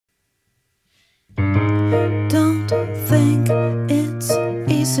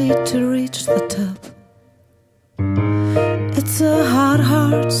easy to reach the top. It's a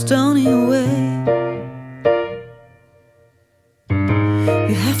hard, stony way.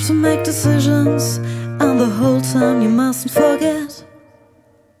 You have to make decisions, and the whole time you mustn't forget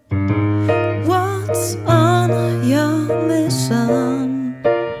what's on your mission.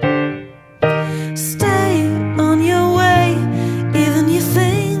 Stay on your way, even you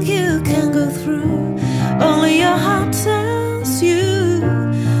think you can go through. Only your heart tells you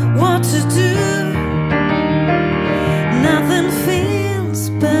what to do. Nothing feels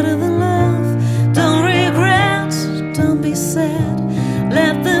better than love. Don't regret, don't be sad.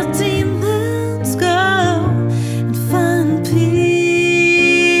 Let the demons go and find peace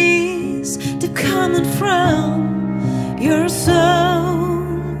deep coming from your soul.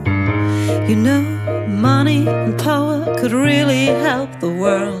 You know, money and power could really help the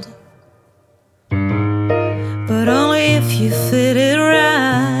world, but only if you fit it right.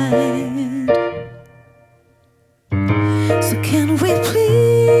 So can we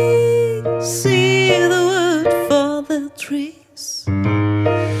please see the wood for the trees?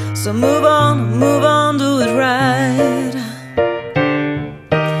 So move on, do it right.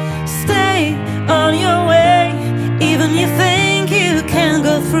 Stay on your way, even you think you can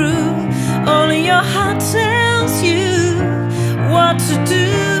go through. Only your heart tells you what to do.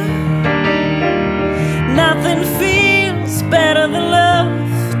 Nothing feels better than love.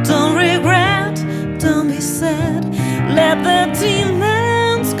 Don't regret, don't be sad. Let the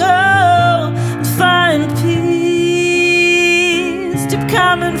demons go and find peace deep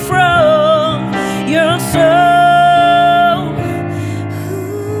coming from your soul.